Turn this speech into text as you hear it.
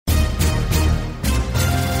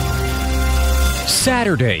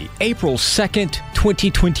Saturday, April 2nd,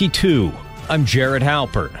 2022. I'm Jared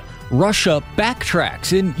Halpern. Russia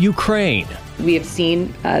backtracks in Ukraine. We have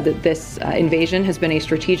seen that this invasion has been a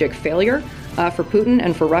strategic failure for Putin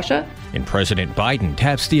and for Russia. And President Biden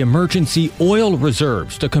taps the emergency oil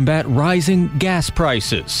reserves to combat rising gas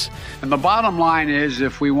prices. And the bottom line is,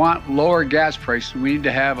 if we want lower gas prices, we need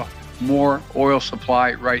to have more oil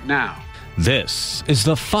supply right now. This is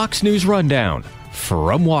the Fox News Rundown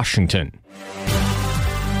from Washington.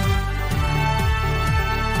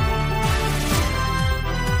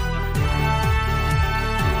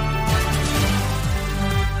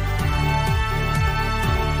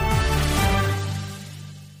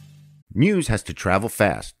 News has to travel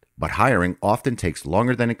fast, but hiring often takes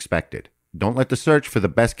longer than expected. Don't let the search for the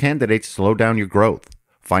best candidates slow down your growth.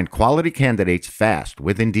 Find quality candidates fast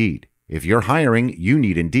with Indeed. If you're hiring, you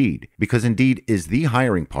need Indeed, because Indeed is the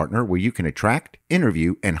hiring partner where you can attract,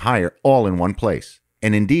 interview, and hire all in one place.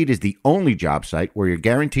 And Indeed is the only job site where you're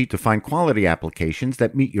guaranteed to find quality applications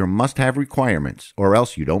that meet your must-have requirements, or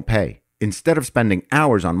else you don't pay. Instead of spending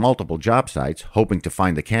hours on multiple job sites hoping to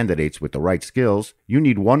find the candidates with the right skills, you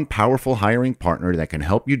need one powerful hiring partner that can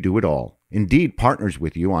help you do it all. Indeed partners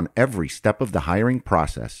with you on every step of the hiring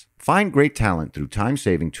process. Find great talent through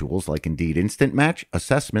time-saving tools like Indeed Instant Match,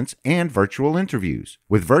 assessments, and virtual interviews.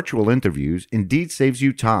 With virtual interviews, Indeed saves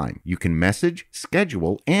you time. You can message,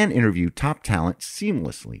 schedule, and interview top talent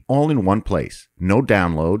seamlessly, all in one place. No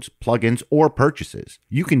downloads, plugins, or purchases.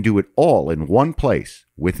 You can do it all in one place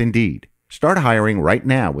with Indeed. Start hiring right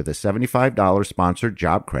now with a $75 sponsored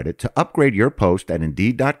job credit to upgrade your post at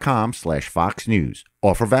Indeed.com/Fox News.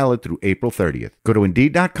 Offer valid through April 30th. Go to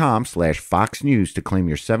Indeed.com/Fox News to claim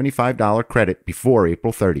your $75 credit before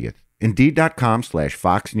April 30th.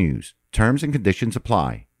 Indeed.com/Fox News. Terms and conditions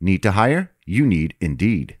apply. Need to hire? You need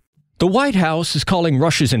Indeed. The White House is calling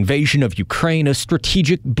Russia's invasion of Ukraine a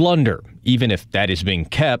strategic blunder, even if that is being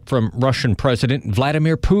kept from Russian President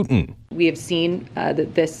Vladimir Putin. We have seen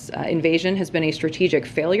that this invasion has been a strategic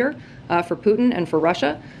failure for Putin and for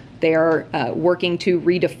Russia. They are working to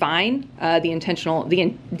redefine the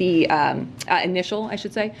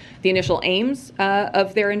initial aims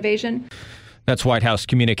of their invasion. That's White House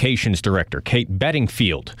Communications Director Kate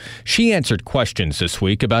Bedingfield. She answered questions this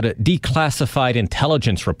week about a declassified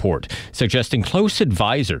intelligence report suggesting close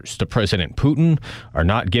advisors to President Putin are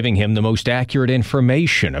not giving him the most accurate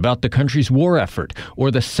information about the country's war effort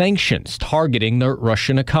or the sanctions targeting the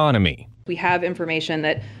Russian economy. We have information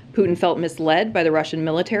that Putin felt misled by the Russian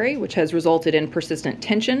military, which has resulted in persistent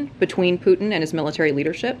tension between Putin and his military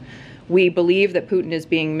leadership. We believe that Putin is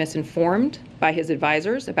being misinformed by his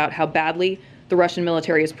advisors about how badly the Russian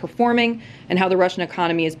military is performing and how the Russian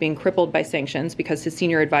economy is being crippled by sanctions because his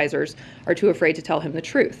senior advisors are too afraid to tell him the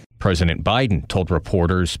truth. President Biden told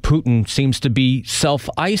reporters Putin seems to be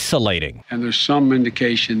self-isolating. And there's some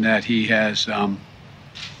indication that he has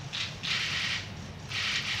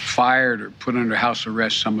fired or put under house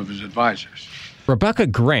arrest some of his advisors. Rebecca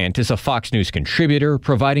Grant is a Fox News contributor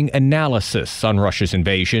providing analysis on Russia's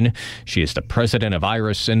invasion. She is the president of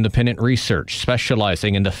IRIS Independent Research,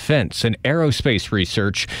 specializing in defense and aerospace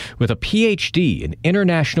research with a PhD in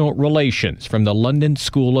international relations from the London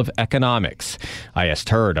School of Economics. I asked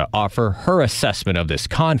her to offer her assessment of this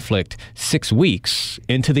conflict 6 weeks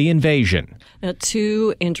into the invasion. Now,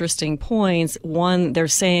 two interesting points. One, they're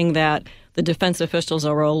saying that the defense officials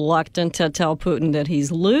are reluctant to tell Putin that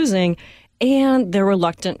he's losing, and they're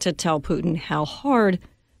reluctant to tell Putin how hard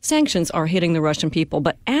sanctions are hitting the Russian people.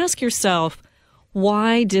 But ask yourself,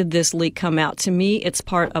 why did this leak come out? To me, it's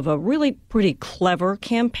part of a really pretty clever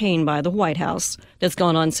campaign by the White House that's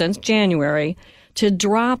gone on since January to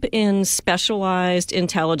drop in specialized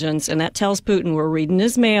intelligence, and that tells Putin we're reading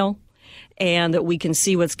his mail and that we can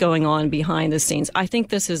see what's going on behind the scenes. I think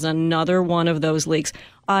this is another one of those leaks.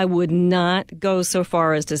 I would not go so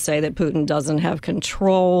far as to say that Putin doesn't have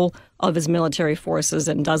control of his military forces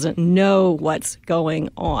and doesn't know what's going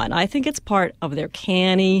on. I think it's part of their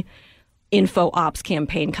canny info ops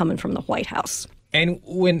campaign coming from the White House. And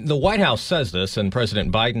when the White House says this and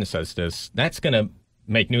President Biden says this, that's going to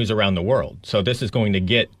make news around the world. So this is going to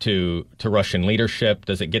get to Russian leadership.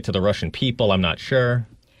 Does it get to the Russian people? I'm not sure.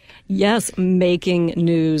 Yes, making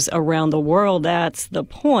news around the world. That's the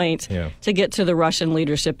point, to get to the Russian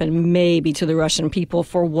leadership and maybe to the Russian people.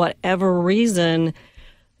 For whatever reason,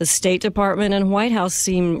 the State Department and White House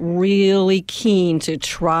seem really keen to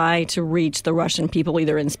try to reach the Russian people,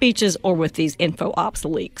 either in speeches or with these info ops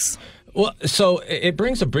leaks. Well, so it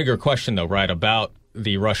brings a bigger question, though, right, about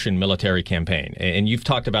the Russian military campaign. And you've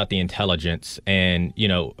talked about the intelligence. And, you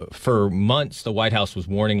know, for months, the White House was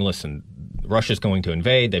warning, listen, Russia's going to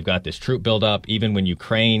invade. They've got this troop buildup. Even when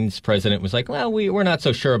Ukraine's president was like, well, we're not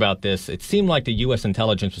so sure about this, it seemed like the U.S.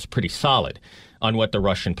 intelligence was pretty solid on what the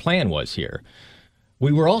Russian plan was here.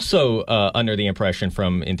 We were also under the impression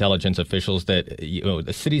from intelligence officials that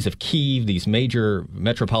the cities of Kyiv, these major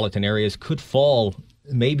metropolitan areas, could fall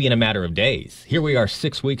maybe in a matter of days. Here we are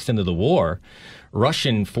 6 weeks into the war.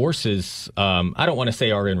 Russian forces, I don't want to say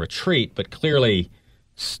are in retreat, but clearly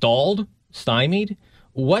stalled, stymied.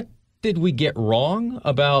 What did we get wrong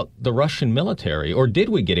about the Russian military? Or did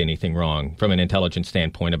we get anything wrong from an intelligence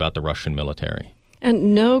standpoint about the Russian military?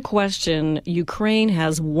 And no question, Ukraine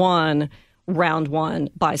has won round one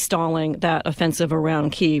by stalling that offensive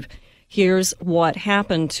around Kyiv. Here's what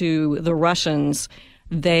happened to the Russians.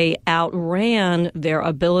 They outran their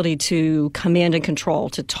ability to command and control,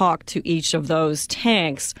 to talk to each of those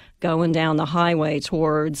tanks going down the highway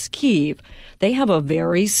towards Kyiv. They have a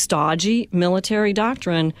very stodgy military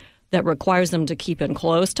doctrine that requires them to keep in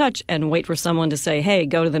close touch and wait for someone to say, hey,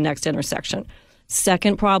 go to the next intersection.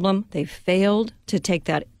 Second problem, they failed to take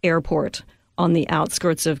that airport on the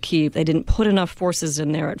outskirts of Kyiv. They didn't put enough forces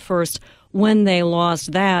in there at first. When they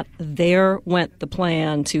lost that, there went the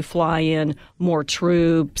plan to fly in more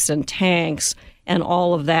troops and tanks and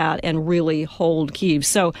all of that and really hold Kyiv.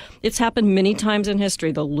 So it's happened many times in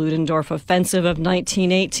history. The Ludendorff Offensive of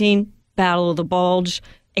 1918, Battle of the Bulge,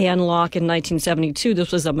 Anlock in 1972.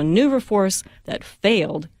 This was a maneuver force that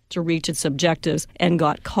failed to reach its objectives and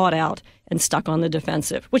got caught out and stuck on the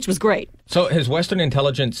defensive, which was great. So has Western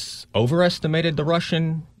intelligence overestimated the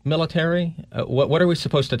Russian military? What are we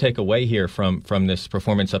supposed to take away here from this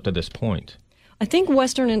performance up to this point? I think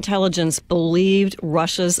Western intelligence believed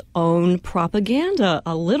Russia's own propaganda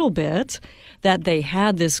a little bit, that they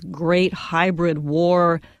had this great hybrid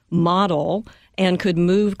war model and could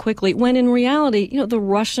move quickly, when in reality, the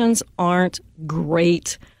Russians aren't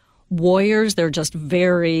great warriors. They're just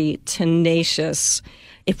very tenacious.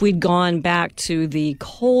 If we'd gone back to the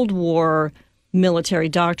Cold War military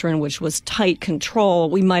doctrine, which was tight control,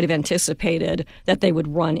 we might have anticipated that they would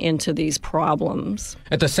run into these problems.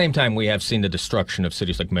 At the same time, we have seen the destruction of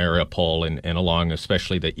cities like Mariupol and along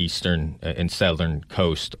especially the eastern and southern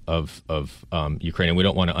coast of Ukraine, and we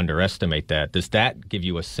don't want to underestimate that. Does that give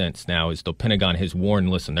you a sense now, as the Pentagon has warned,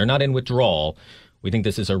 listen, they're not in withdrawal, we think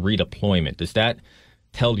this is a redeployment. Does that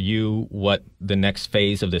tell you what the next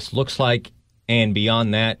phase of this looks like? And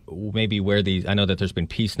beyond that, maybe where I know that there's been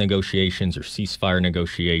peace negotiations or ceasefire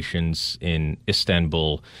negotiations in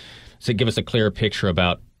Istanbul. So give us a clearer picture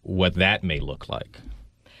about what that may look like.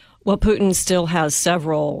 Well, Putin still has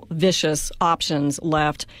several vicious options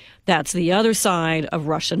left. That's the other side of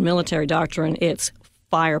Russian military doctrine. It's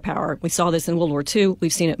firepower. We saw this in World War II.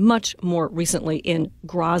 We've seen it much more recently in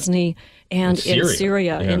Grozny and in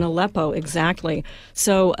Syria, in Aleppo, exactly.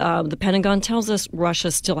 So the Pentagon tells us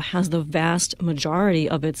Russia still has the vast majority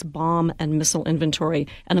of its bomb and missile inventory,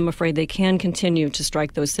 and I'm afraid they can continue to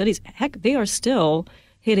strike those cities. Heck, they are still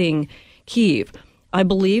hitting Kyiv. I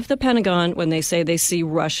believe the Pentagon when they say they see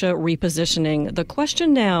Russia repositioning. The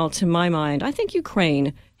question now, to my mind, I think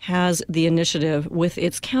Ukraine has the initiative with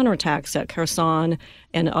its counterattacks at Kherson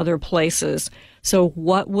and other places. So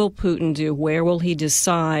what will Putin do? Where will he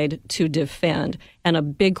decide to defend? And a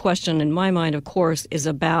big question in my mind, of course, is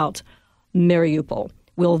about Mariupol.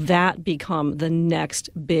 Will that become the next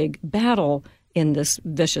big battle in this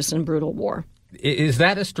vicious and brutal war? Is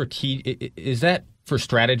that for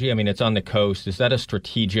strategy? I mean, it's on the coast. Is that a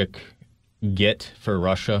strategic get for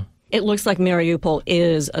Russia? It looks like Mariupol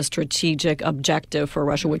is a strategic objective for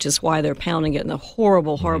Russia, which is why they're pounding it in the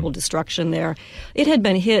horrible, horrible destruction there. It had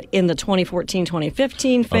been hit in the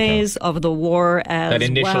 2014-2015 phase of the war as well. That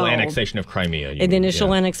initial annexation of Crimea. The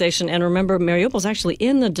initial annexation. And remember, Mariupol's actually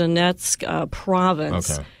in the Donetsk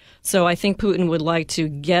province. Okay. So I think Putin would like to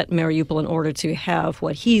get Mariupol in order to have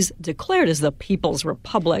what he's declared as the People's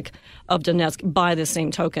Republic of Donetsk. By the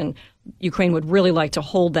same token, Ukraine would really like to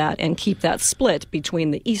hold that and keep that split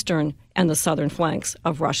between the eastern and the southern flanks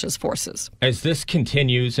of Russia's forces. As this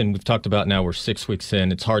continues, and we've talked about now we're 6 weeks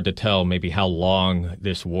in, it's hard to tell maybe how long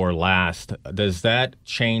this war lasts. Does that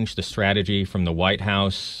change the strategy from the White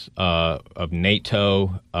House of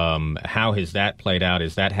NATO? How has that played out?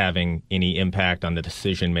 Is that having any impact on the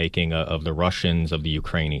decision-making of the Russians, of the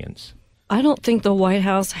Ukrainians? I don't think the White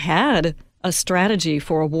House had a strategy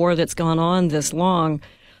for a war that's gone on this long.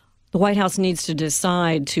 The White House needs to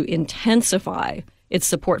decide to intensify its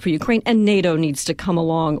support for Ukraine, and NATO needs to come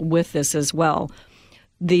along with this as well.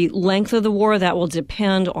 The length of the war, that will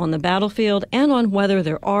depend on the battlefield and on whether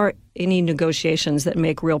there are any negotiations that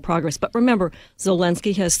make real progress. But remember,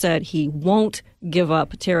 Zelensky has said he won't give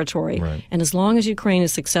up territory. Right. And as long as Ukraine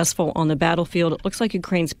is successful on the battlefield, it looks like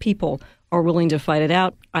Ukraine's people are willing to fight it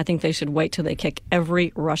out. I think they should wait till they kick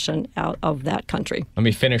every Russian out of that country. Let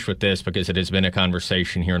me finish with this because it has been a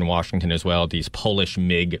conversation here in Washington as well, these Polish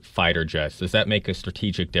MiG fighter jets. Does that make a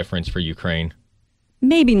strategic difference for Ukraine?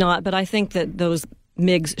 Maybe not, but I think that those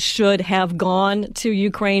MiGs should have gone to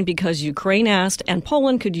Ukraine because Ukraine asked, and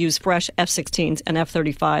Poland could use fresh F-16s and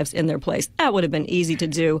F-35s in their place. That would have been easy to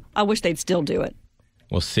do. I wish they'd still do it.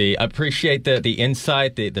 We'll see. I appreciate the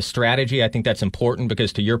insight, the strategy. I think that's important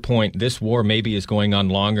because, to your point, this war maybe is going on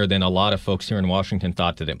longer than a lot of folks here in Washington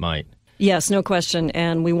thought that it might. Yes, no question.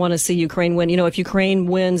 And we want to see Ukraine win. You know, if Ukraine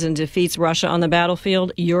wins and defeats Russia on the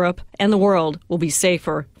battlefield, Europe and the world will be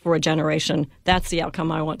safer for a generation. That's the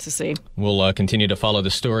outcome I want to see. We'll continue to follow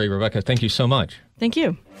the story. Rebecca, thank you so much. Thank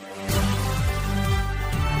you.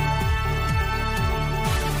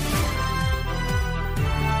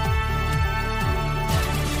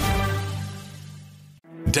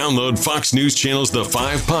 Download Fox News Channel's The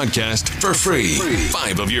 5 podcast for free.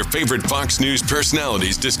 5 of your favorite Fox News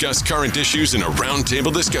personalities discuss current issues in a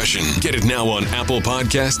roundtable discussion. Get it now on Apple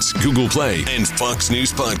Podcasts, Google Play, and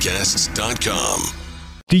foxnewspodcasts.com.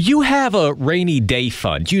 Do you have a rainy day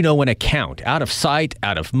fund? You know, an account out of sight,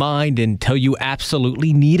 out of mind until you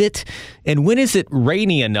absolutely need it? And when is it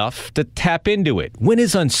rainy enough to tap into it? When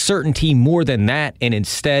is uncertainty more than that and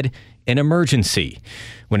instead an emergency?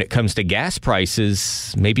 When it comes to gas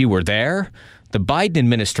prices, maybe we're there. The Biden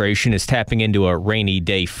administration is tapping into a rainy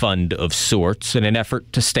day fund of sorts in an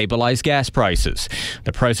effort to stabilize gas prices.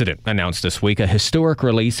 The president announced this week a historic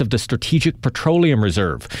release of the Strategic Petroleum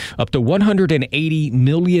Reserve, up to 180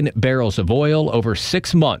 million barrels of oil over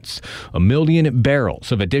 6 months, 1 million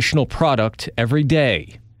barrels of additional product every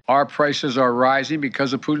day. Our prices are rising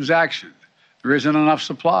because of Putin's action. There isn't enough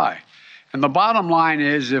supply. And the bottom line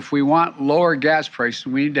is, if we want lower gas prices,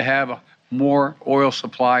 we need to have more oil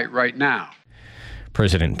supply right now.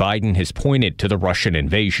 President Biden has pointed to the Russian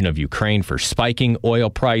invasion of Ukraine for spiking oil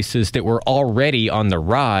prices that were already on the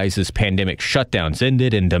rise as pandemic shutdowns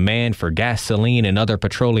ended and demand for gasoline and other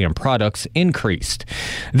petroleum products increased.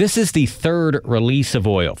 This is the third release of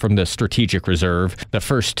oil from the Strategic Reserve, the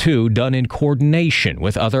first two done in coordination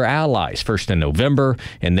with other allies, first in November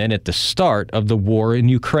and then at the start of the war in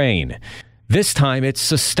Ukraine. This time it's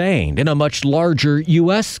sustained in a much larger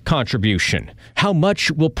U.S. contribution. How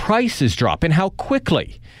much will prices drop and how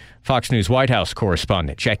quickly? Fox News White House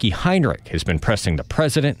correspondent Jackie Heinrich has been pressing the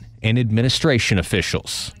president and administration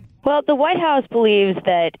officials. Well, the White House believes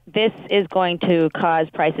that this is going to cause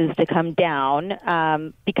prices to come down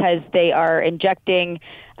because they are injecting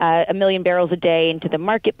 1 million barrels a day into the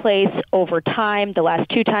marketplace over time. The last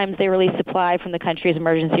 2 times they released supply from the country's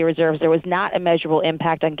emergency reserves, there was not a measurable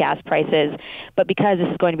impact on gas prices. But because this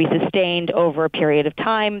is going to be sustained over a period of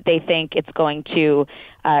time, they think it's going to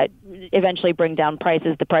eventually bring down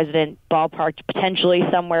prices. The president ballparked potentially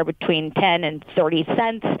somewhere between 10 and 30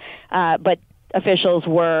 cents, but officials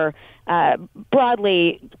were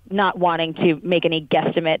broadly not wanting to make any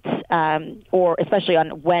guesstimates, or especially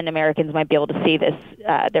on when Americans might be able to see this,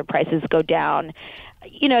 their prices go down.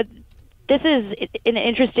 You know, this is an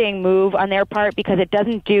interesting move on their part because it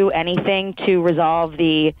doesn't do anything to resolve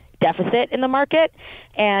the deficit in the market.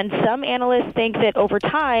 And some analysts think that over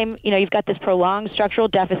time, you know, you've got this prolonged structural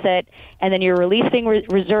deficit, and then you're releasing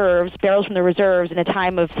reserves, barrels from the reserves in a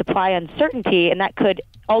time of supply uncertainty, and that could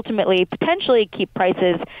ultimately potentially keep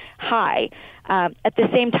prices high. At the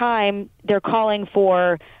same time, they're calling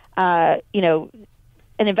for, you know,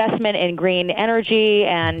 an investment in green energy,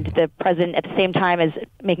 and the president at the same time as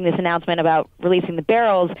making this announcement about releasing the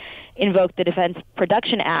barrels, invoked the Defense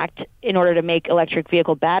Production Act in order to make electric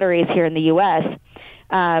vehicle batteries here in the U.S.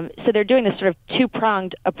 So they're doing this sort of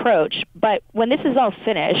two-pronged approach. But when this is all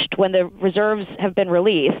finished, when the reserves have been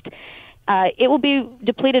released, it will be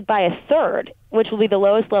depleted by a third, which will be the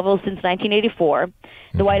lowest level since 1984.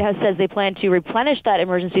 The White House says they plan to replenish that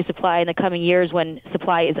emergency supply in the coming years when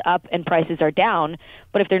supply is up and prices are down.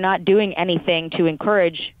 But if they're not doing anything to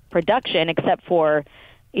encourage production except for,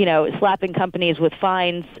 you know, slapping companies with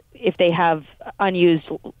fines if they have unused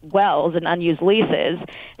wells and unused leases,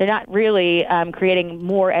 they're not really creating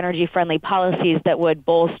more energy-friendly policies that would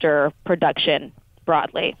bolster production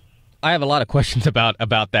broadly. I have a lot of questions about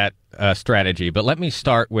that strategy, but let me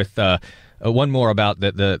start with One more about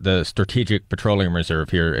the Strategic Petroleum Reserve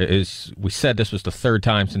here is we said this was the third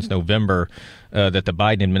time since November that the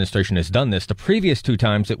Biden administration has done this. The previous two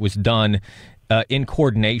times it was done in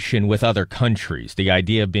coordination with other countries. The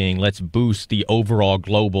idea being let's boost the overall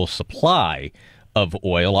global supply of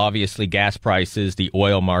oil. Obviously, gas prices, the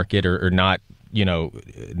oil market are not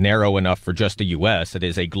narrow enough for just the U.S. It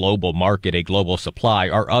is a global market, a global supply.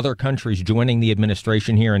 Are other countries joining the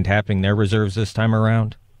administration here and tapping their reserves this time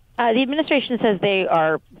around? The administration says they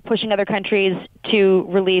are pushing other countries to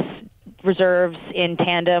release reserves in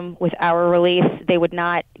tandem with our release. They would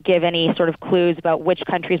not give any sort of clues about which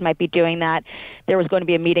countries might be doing that. There was going to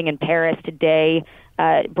be a meeting in Paris today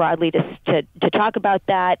broadly to talk about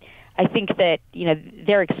that. I think that,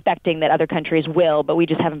 they're expecting that other countries will, but we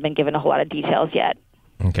just haven't been given a whole lot of details yet.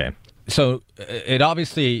 Okay. So it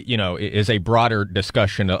obviously, is a broader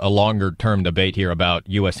discussion, a longer-term debate here about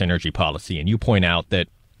U.S. energy policy. And you point out that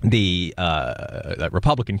the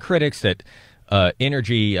Republican critics, that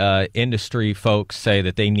energy industry folks say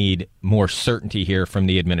that they need more certainty here from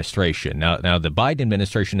the administration. Now, the Biden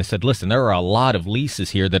administration has said, listen, there are a lot of leases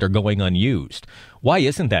here that are going unused. Why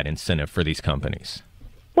isn't that incentive for these companies?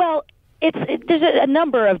 Well, there's a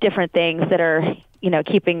number of different things that are,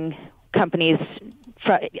 keeping companies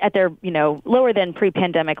at their, lower than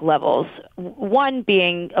pre-pandemic levels. One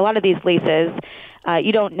being a lot of these leases,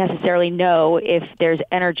 you don't necessarily know if there's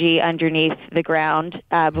energy underneath the ground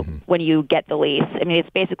when you get the lease. I mean, it's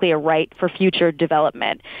basically a right for future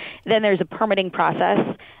development. Then there's a permitting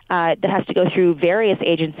process that has to go through various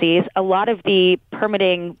agencies. A lot of the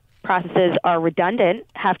permitting processes are redundant,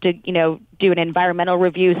 have to, do an environmental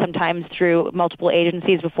review sometimes through multiple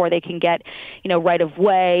agencies before they can get, right of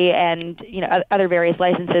way and, other various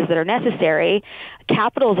licenses that are necessary.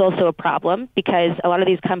 Capital is also a problem because a lot of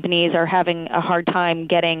these companies are having a hard time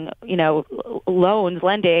getting, loans,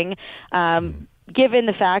 lending, given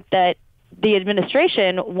the fact that the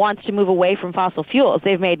administration wants to move away from fossil fuels.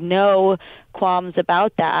 They've made no qualms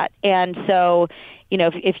about that. And so,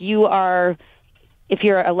 if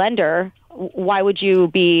you're a lender, why would you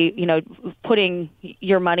be, putting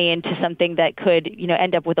your money into something that could,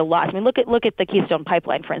 end up with a loss? I mean, look at the Keystone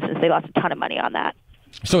Pipeline, for instance. They lost a ton of money on that.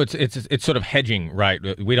 So it's sort of hedging, right?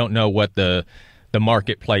 We don't know what the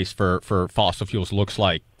marketplace for fossil fuels looks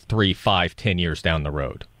like 3, 5, 10 years down the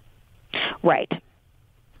road. Right.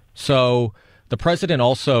 So the president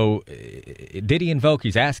also,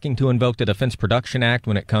 he's asking to invoke the Defense Production Act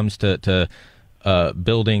when it comes to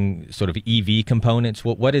building sort of EV components.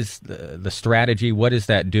 What is the strategy? What does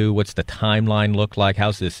that do? What's the timeline look like?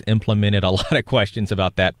 How's this implemented? A lot of questions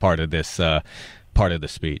about that part of this part of the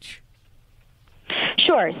speech.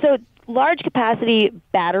 Sure. So large capacity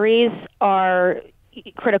batteries are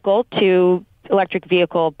critical to electric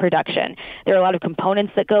vehicle production. There are a lot of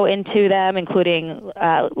components that go into them, including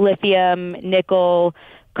lithium, nickel,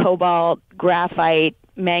 cobalt, graphite,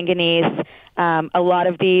 manganese. A lot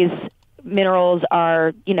of these minerals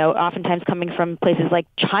are, oftentimes coming from places like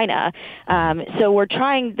China. So we're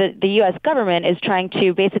trying, the U.S. government is trying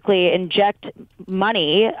to basically inject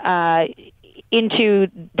money into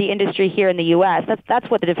the industry here in the U.S. That's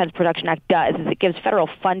what the Defense Production Act does, is it gives federal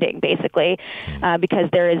funding, basically, because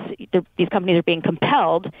these companies are being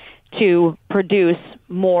compelled to produce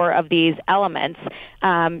more of these elements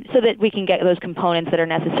so that we can get those components that are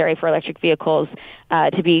necessary for electric vehicles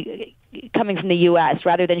to be coming from the U.S.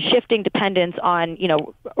 rather than shifting dependence on,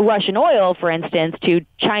 Russian oil, for instance, to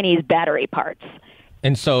Chinese battery parts.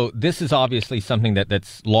 And so this is obviously something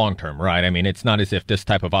that's long-term, right? I mean, it's not as if this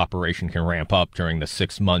type of operation can ramp up during the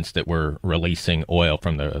 6 months that we're releasing oil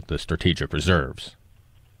from the strategic reserves.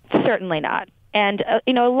 Certainly not. And,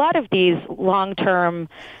 a lot of these long-term,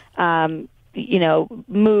 moves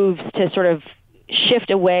to sort of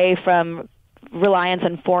shift away from reliance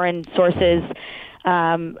on foreign sources,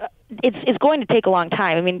 it's going to take a long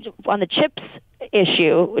time. I mean, on the chips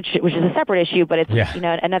issue, which is a separate issue, but it's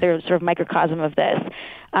another sort of microcosm of this.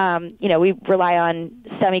 We rely on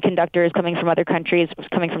semiconductors coming from other countries,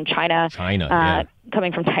 coming from China,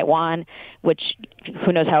 coming from Taiwan, which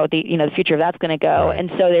who knows how the future of that's going to go. Right. And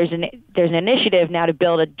so there's an initiative now to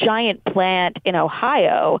build a giant plant in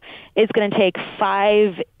Ohio. It's going to take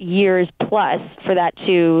 5 years plus for that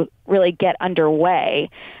to really get underway.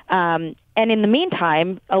 And in the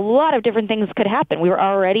meantime, a lot of different things could happen. We were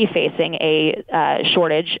already facing a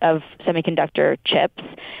shortage of semiconductor chips,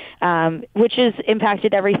 which has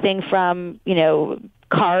impacted everything from,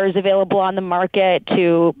 cars available on the market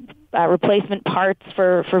to replacement parts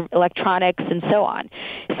for electronics and so on.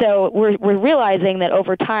 So we're realizing that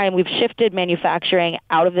over time we've shifted manufacturing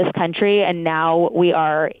out of this country, and now we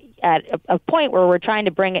are at a point where we're trying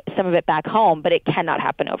to bring some of it back home, but it cannot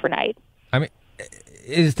happen overnight. I mean,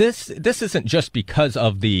 this isn't just because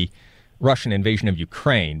of the Russian invasion of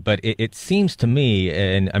Ukraine, but it seems to me,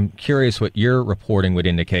 and I'm curious what your reporting would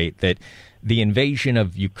indicate, that the invasion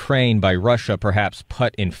of Ukraine by Russia perhaps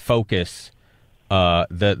put in focus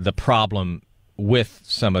the problem with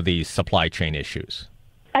some of these supply chain issues.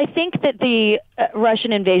 I think that the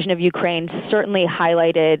Russian invasion of Ukraine certainly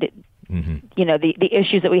highlighted, the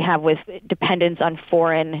issues that we have with dependence on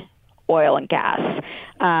foreign oil and gas,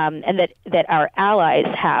 and that our allies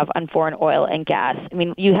have on foreign oil and gas. I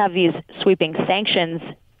mean, you have these sweeping sanctions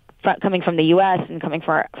coming from the U.S. and coming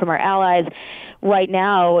from our allies. Right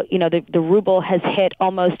now, the ruble has hit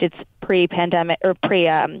almost its pre-pandemic or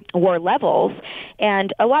pre-war levels,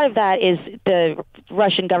 and a lot of that is the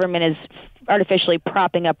Russian government is artificially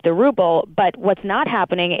propping up the ruble. But what's not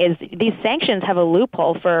happening is these sanctions have a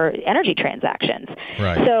loophole for energy transactions.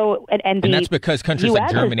 Right. So, and that's because countries US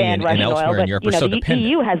like Germany and elsewhere oil, in Europe are so the dependent. The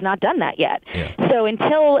EU has not done that yet. Yeah. So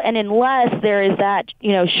unless there is that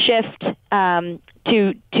shift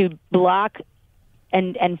to block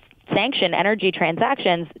and sanction energy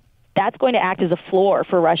transactions, that's going to act as a floor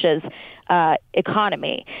for Russia's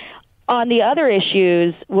economy. On the other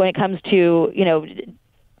issues, when it comes to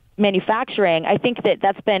manufacturing, I think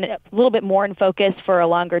that's been a little bit more in focus for a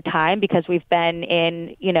longer time because we've been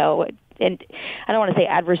in I don't want to say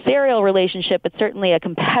adversarial relationship, but certainly a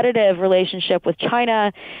competitive relationship with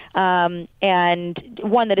China, and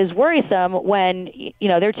one that is worrisome when,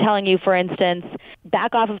 they're telling you, for instance,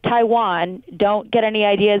 back off of Taiwan, don't get any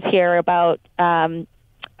ideas here about,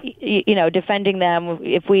 defending them.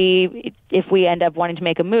 If we end up wanting to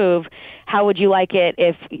make a move, how would you like it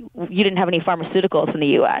if you didn't have any pharmaceuticals in the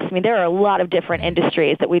U.S.? I mean, there are a lot of different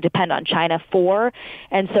industries that we depend on China for,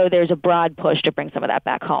 and so there's a broad push to bring some of that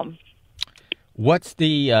back home. What's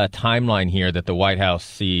the timeline here that the White House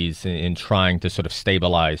sees in trying to sort of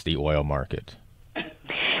stabilize the oil market?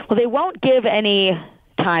 Well, they won't give any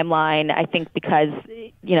timeline, I think, because,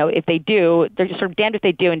 if they do, they're just sort of damned if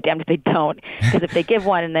they do and damned if they don't. Because if they give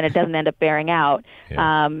one and then it doesn't end up bearing out,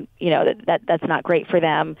 that's not great for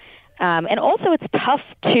them. And also it's tough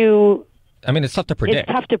to... I mean, it's tough to predict.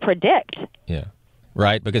 It's tough to predict. Yeah.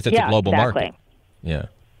 Right? Because it's a global market. Yeah.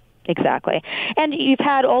 Exactly. And you've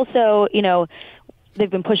had also,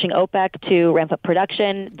 they've been pushing OPEC to ramp up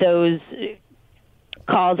production. Those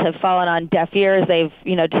calls have fallen on deaf ears. They've,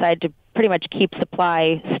 decided to pretty much keep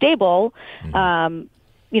supply stable. So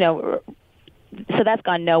that's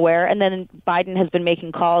gone nowhere. And then Biden has been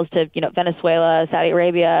making calls to, Venezuela, Saudi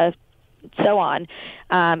Arabia, so on.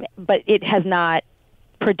 But it has not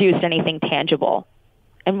produced anything tangible.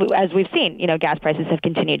 And as we've seen, gas prices have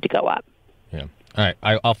continued to go up. Yeah. All right.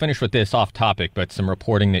 I'll finish with this off topic, but some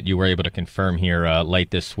reporting that you were able to confirm here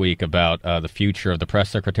late this week about the future of the press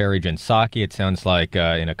secretary, Jen Psaki. It sounds like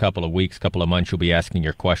in a couple of weeks, couple of months, you'll be asking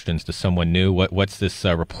your questions to someone new. What's this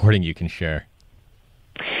reporting you can share?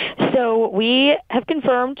 So we have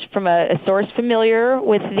confirmed from a source familiar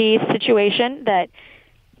with the situation that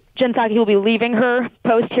Jen Psaki will be leaving her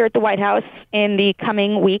post here at the White House in the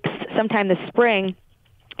coming weeks, sometime this spring.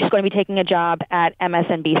 She's going to be taking a job at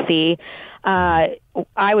MSNBC. I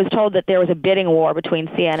was told that there was a bidding war between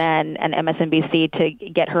CNN and MSNBC to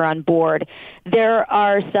get her on board. There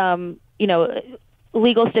are some,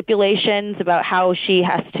 legal stipulations about how she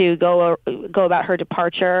has to go about her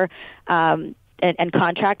departure and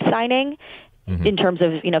contract signing in terms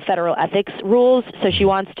of, federal ethics rules. So she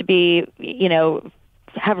wants to be,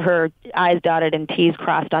 have her I's dotted and T's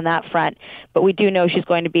crossed on that front. But we do know she's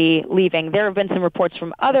going to be leaving. There have been some reports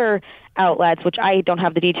from other outlets, which I don't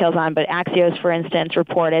have the details on, but Axios, for instance,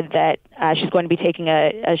 reported that she's going to be taking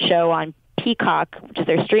a show on Peacock, which is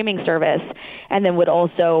their streaming service, and then would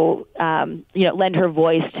also, lend her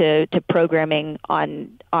voice to programming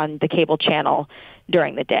on the cable channel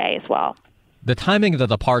during the day as well. The timing of the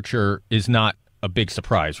departure is not a big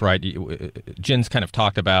surprise, right? Jen's kind of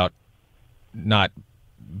talked about not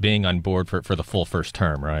being on board for the full first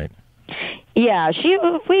term, right? Yeah,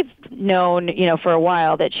 we've known, for a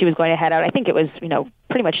while that she was going to head out. I think it was,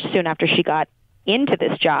 pretty much soon after she got into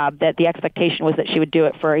this job that the expectation was that she would do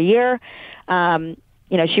it for a year.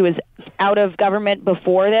 She was out of government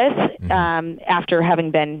before this, after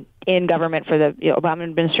having been in government for the Obama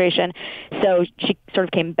administration. So she sort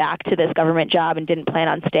of came back to this government job and didn't plan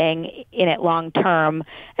on staying in it long term.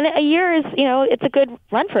 And a year is, it's a good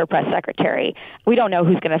run for a press secretary. We don't know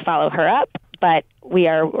who's going to follow her up, but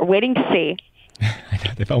we're waiting to see.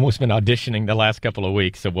 They've almost been auditioning the last couple of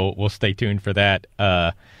weeks, so we'll stay tuned for that.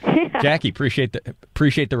 Jackie, appreciate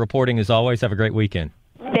the reporting as always. Have a great weekend.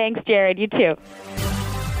 Thanks, Jared. You too.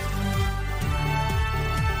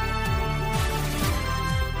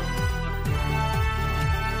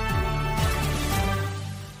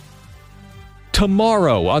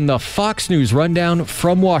 Tomorrow on the Fox News Rundown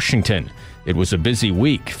from Washington. It was a busy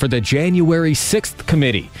week for the January 6th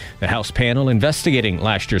committee, the House panel investigating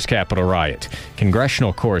last year's Capitol riot.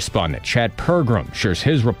 Congressional correspondent Chad Pergram shares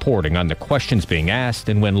his reporting on the questions being asked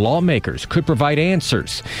and when lawmakers could provide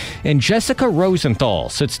answers. And Jessica Rosenthal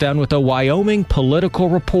sits down with a Wyoming political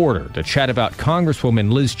reporter to chat about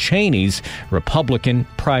Congresswoman Liz Cheney's Republican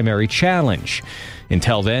primary challenge.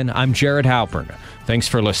 Until then, I'm Jared Halpern. Thanks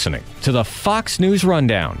for listening to the Fox News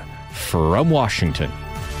Rundown from Washington.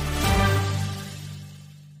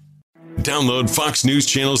 Download Fox News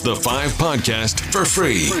Channel's The 5 podcast for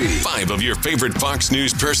free. 5 of your favorite Fox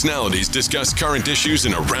News personalities discuss current issues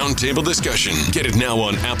in a roundtable discussion. Get it now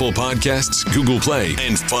on Apple Podcasts, Google Play,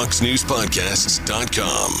 and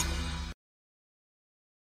foxnewspodcasts.com.